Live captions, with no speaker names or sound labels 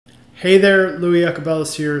Hey there, Louis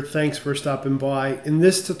Acabellis here. Thanks for stopping by. In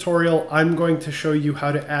this tutorial, I'm going to show you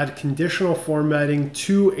how to add conditional formatting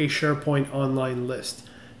to a SharePoint Online list.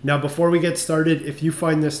 Now, before we get started, if you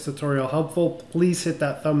find this tutorial helpful, please hit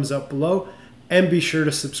that thumbs up below and be sure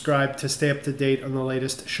to subscribe to stay up to date on the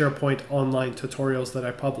latest SharePoint Online tutorials that I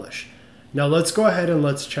publish. Now, let's go ahead and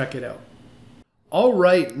let's check it out. All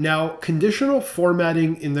right, now conditional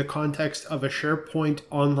formatting in the context of a SharePoint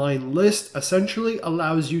Online list essentially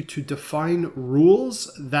allows you to define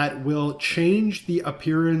rules that will change the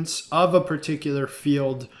appearance of a particular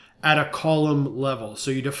field at a column level.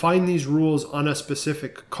 So you define these rules on a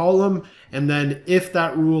specific column, and then if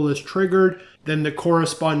that rule is triggered, then the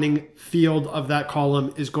corresponding field of that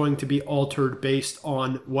column is going to be altered based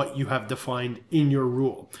on what you have defined in your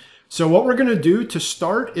rule. So what we're going to do to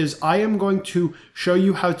start is I am going to show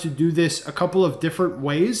you how to do this a couple of different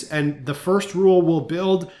ways. And the first rule we'll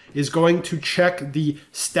build is going to check the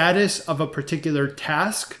status of a particular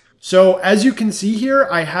task. So as you can see here,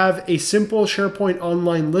 I have a simple SharePoint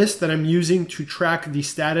Online list that I'm using to track the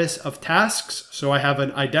status of tasks. So I have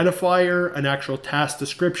an identifier, an actual task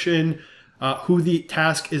description, who the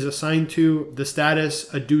task is assigned to, the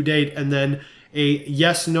status, a due date, and then a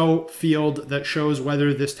yes/no field that shows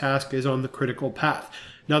whether this task is on the critical path.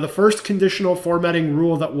 Now, the first conditional formatting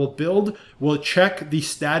rule that we'll build will check the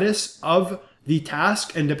status of the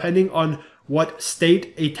task, and depending on what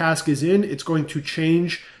state a task is in, it's going to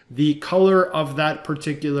change the color of that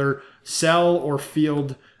particular cell or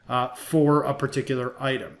field for a particular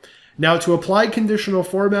item. Now, to apply conditional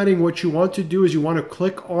formatting, what you want to do is you want to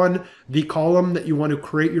click on the column that you want to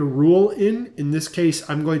create your rule in. In this case,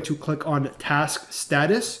 I'm going to click on task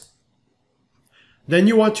status. Then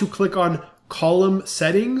you want to click on column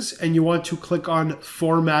settings and you want to click on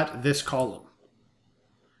format this column.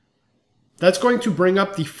 That's going to bring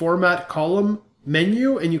up the format column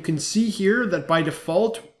menu, and you can see here that by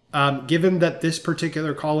default, given that this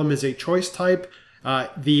particular column is a choice type,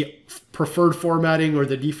 the preferred formatting or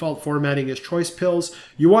the default formatting is choice pills.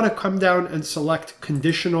 You want to come down and select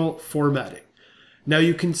conditional formatting. Now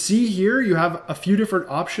you can see here you have a few different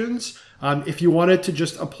options. If you wanted to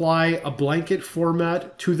just apply a blanket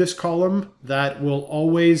format to this column that will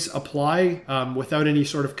always apply without any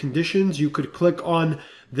sort of conditions, you could click on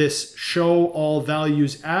this show all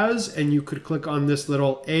values as, and you could click on this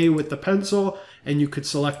little A with the pencil and you could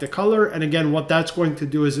select a color. And again, what that's going to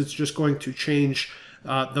do is it's just going to change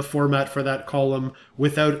the format for that column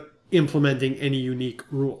without implementing any unique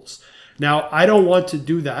rules. Now, I don't want to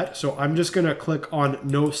do that, so I'm just going to click on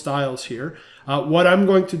no styles here. What I'm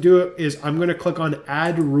going to do is I'm going to click on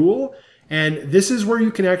add rule, and this is where you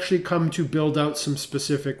can actually come to build out some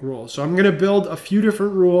specific rules. So I'm going to build a few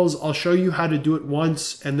different rules. I'll show you how to do it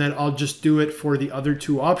once, and then I'll just do it for the other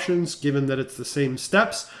two options, given that it's the same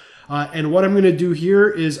steps. And what I'm going to do here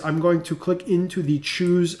is I'm going to click into the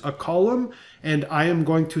choose a column, and I am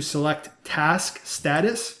going to select task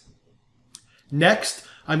status. Next,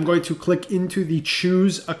 I'm going to click into the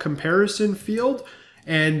choose a comparison field.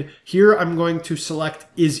 And here I'm going to select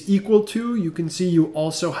is equal to. You can see you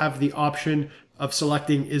also have the option of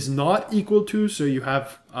selecting is not equal to. So you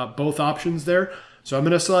have both options there. So I'm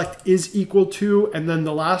going to select is equal to. And then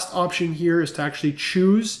the last option here is to actually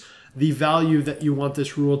choose the value that you want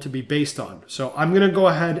this rule to be based on. So I'm going to go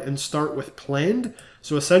ahead and start with planned.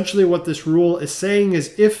 So essentially what this rule is saying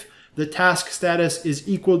is if the task status is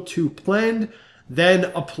equal to planned, then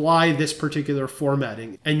apply this particular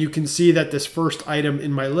formatting. And you can see that this first item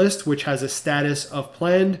in my list, which has a status of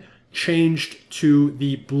planned, changed to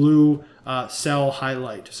the blue cell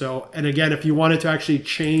highlight. So, and again, if you wanted to actually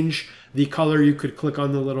change the color, you could click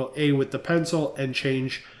on the little A with the pencil and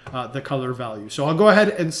change the color value. So I'll go ahead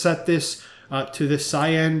and set this to the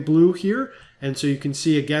cyan blue here. And so you can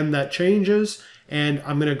see again that changes, and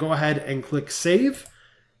I'm going to go ahead and click save.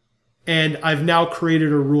 And I've now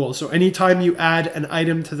created a rule. So anytime you add an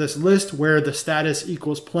item to this list where the status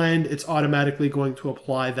equals planned, it's automatically going to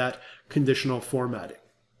apply that conditional formatting.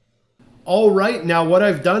 All right, now what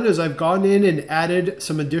I've done is I've gone in and added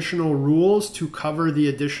some additional rules to cover the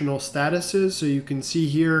additional statuses. So you can see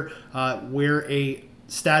here where a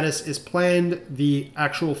status is planned, the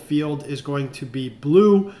actual field is going to be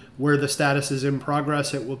blue. Where the status is in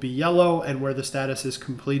progress, it will be yellow, and where the status is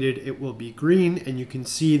completed, it will be green. And you can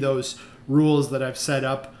see those rules that I've set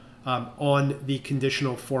up on the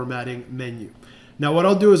conditional formatting menu. Now what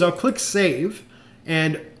I'll do is I'll click save,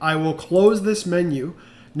 and I will close this menu.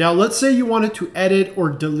 Now let's say you wanted to edit or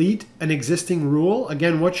delete an existing rule.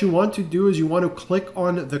 Again, what you want to do is you want to click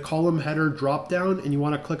on the column header dropdown, and you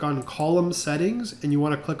want to click on column settings, and you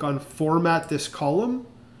want to click on format this column.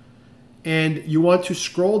 and you want to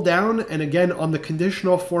scroll down, and again on the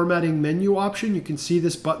conditional formatting menu option, you can see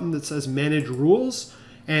this button that says Manage Rules.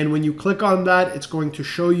 And when you click on that, it's going to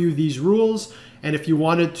show you these rules. And if you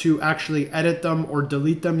wanted to actually edit them or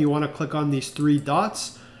delete them, you want to click on these three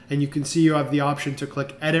dots. And you can see you have the option to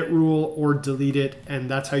click Edit Rule or Delete it. And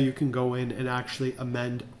that's how you can go in and actually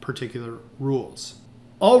amend particular rules.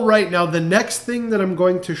 All right, now the next thing that I'm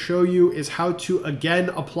going to show you is how to, again,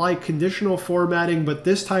 apply conditional formatting. But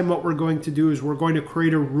this time what we're going to do is we're going to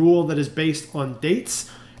create a rule that is based on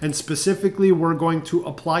dates. And specifically, we're going to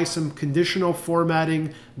apply some conditional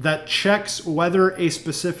formatting that checks whether a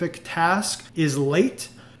specific task is late.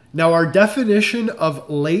 Now, our definition of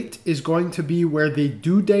late is going to be where the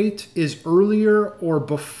due date is earlier or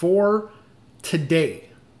before today.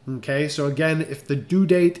 Okay, so again, if the due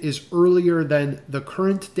date is earlier than the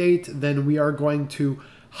current date, then we are going to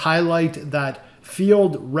highlight that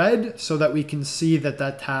field red so that we can see that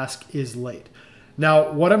that task is late.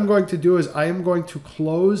 Now, what I'm going to do is I am going to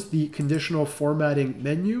close the conditional formatting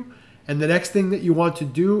menu. And the next thing that you want to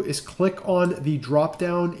do is click on the drop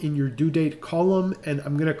down in your due date column. And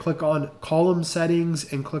I'm going to click on column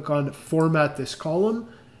settings and click on format this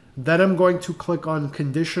column. Then I'm going to click on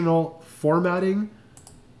conditional formatting.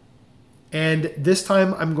 And this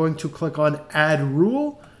time I'm going to click on add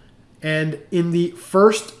rule. And in the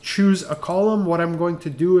first choose a column, what I'm going to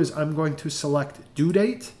do is I'm going to select due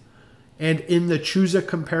date. And in the choose a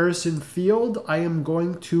comparison field, I am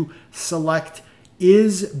going to select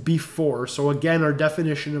is before. So again, our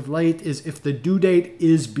definition of late is if the due date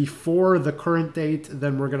is before the current date,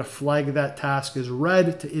 then we're going to flag that task as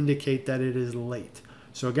red to indicate that it is late.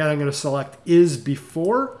 So again, I'm going to select is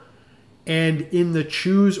before. And in the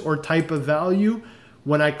choose or type of value,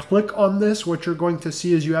 when I click on this, what you're going to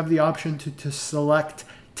see is you have the option to select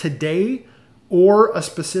today or a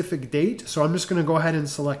specific date. So I'm just going to go ahead and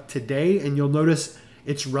select today, and you'll notice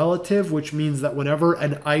it's relative, which means that whenever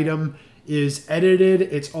an item is edited,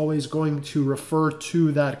 it's always going to refer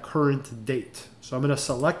to that current date. So I'm going to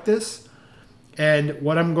select this, and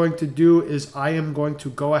what I'm going to do is I am going to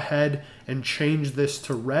go ahead and change this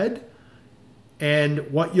to red.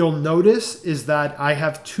 And what you'll notice is that I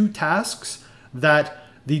have two tasks that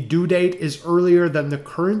the due date is earlier than the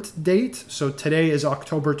current date. So today is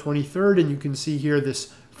October 23rd, and you can see here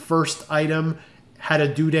this first item had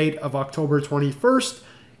a due date of October 21st,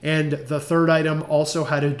 and the third item also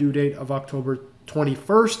had a due date of October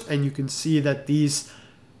 21st, and you can see that these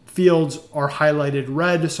fields are highlighted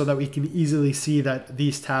red so that we can easily see that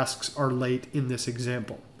these tasks are late in this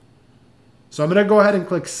example. So I'm going to go ahead and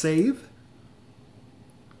click Save,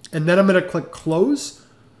 and then I'm going to click Close.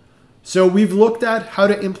 So we've looked at how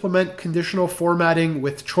to implement conditional formatting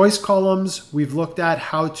with choice columns. We've looked at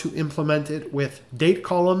how to implement it with date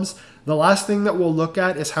columns. The last thing that we'll look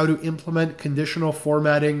at is how to implement conditional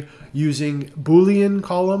formatting using Boolean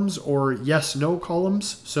columns or yes/no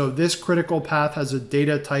columns. So this critical path has a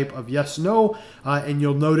data type of yes/no, and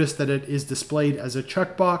you'll notice that it is displayed as a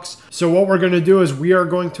checkbox. So what we're going to do is we are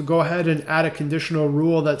going to go ahead and add a conditional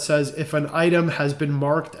rule that says if an item has been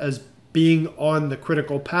marked as being on the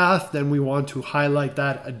critical path, then we want to highlight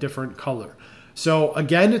that a different color. So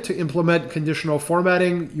again, to implement conditional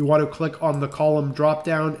formatting, you want to click on the column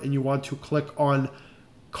dropdown and you want to click on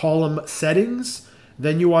column settings.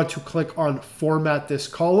 Then you want to click on format this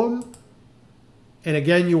column. And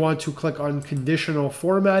again, you want to click on conditional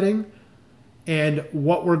formatting. And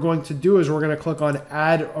what we're going to do is we're going to click on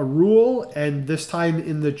add a rule. And this time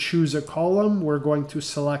in the choose a column, we're going to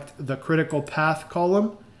select the critical path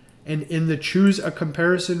column. And in the choose a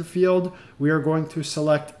comparison field, we are going to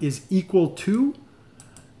select is equal to.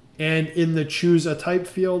 And in the choose a type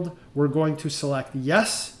field, we're going to select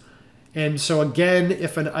yes. And so again,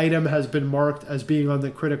 if an item has been marked as being on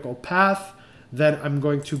the critical path, then I'm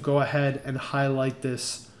going to go ahead and highlight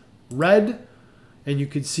this red. And you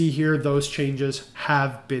can see here those changes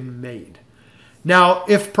have been made. Now,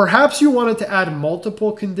 if perhaps you wanted to add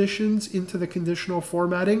multiple conditions into the conditional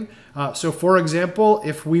formatting, so for example,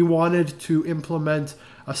 if we wanted to implement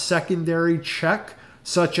a secondary check,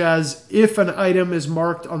 such as if an item is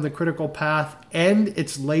marked on the critical path and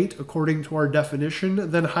it's late according to our definition,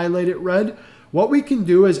 then highlight it red. What we can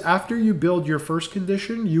do is after you build your first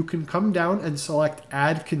condition, you can come down and select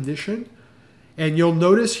add condition. And you'll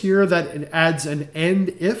notice here that it adds an and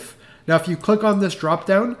if. Now, if you click on this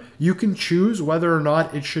dropdown, you can choose whether or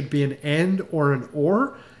not it should be an and or an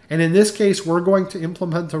or. And in this case, we're going to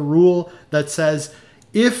implement a rule that says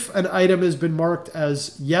if an item has been marked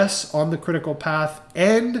as yes on the critical path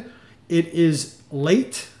and it is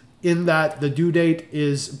late in that the due date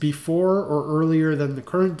is before or earlier than the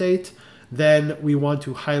current date, then we want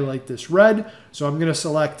to highlight this red. So I'm going to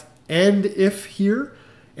select end if here.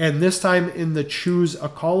 And this time in the choose a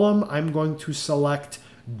column, I'm going to select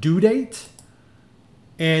due date.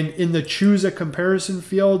 And in the choose a comparison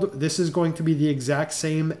field, this is going to be the exact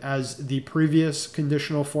same as the previous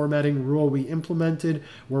conditional formatting rule we implemented,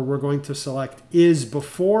 where we're going to select is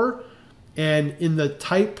before. And in the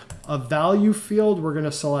type of value field, we're going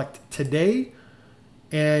to select today.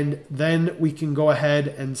 And then we can go ahead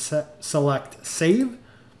and select save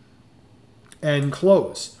and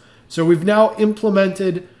close. So we've now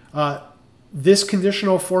implemented this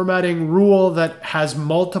conditional formatting rule that has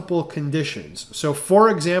multiple conditions. So for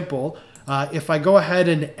example, if I go ahead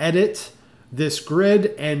and edit this grid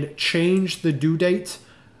and change the due date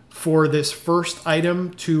for this first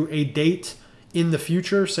item to a date in the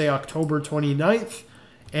future, say October 29th,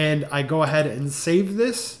 and I go ahead and save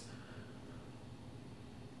this,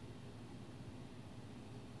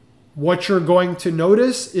 what you're going to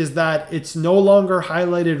notice is that it's no longer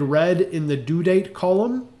highlighted red in the due date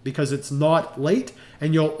column because it's not late.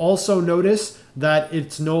 And you'll also notice that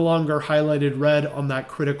it's no longer highlighted red on that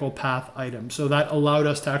critical path item. So that allowed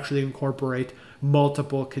us to actually incorporate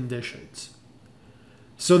multiple conditions.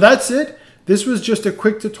 So that's it. This was just a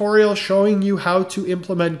quick tutorial showing you how to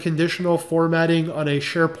implement conditional formatting on a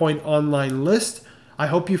SharePoint Online list. I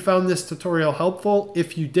hope you found this tutorial helpful.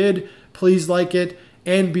 If you did, please like it.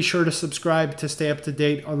 And be sure to subscribe to stay up to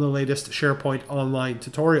date on the latest SharePoint Online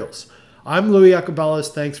tutorials. I'm Louis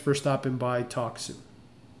Acabellas. Thanks for stopping by. Talk soon.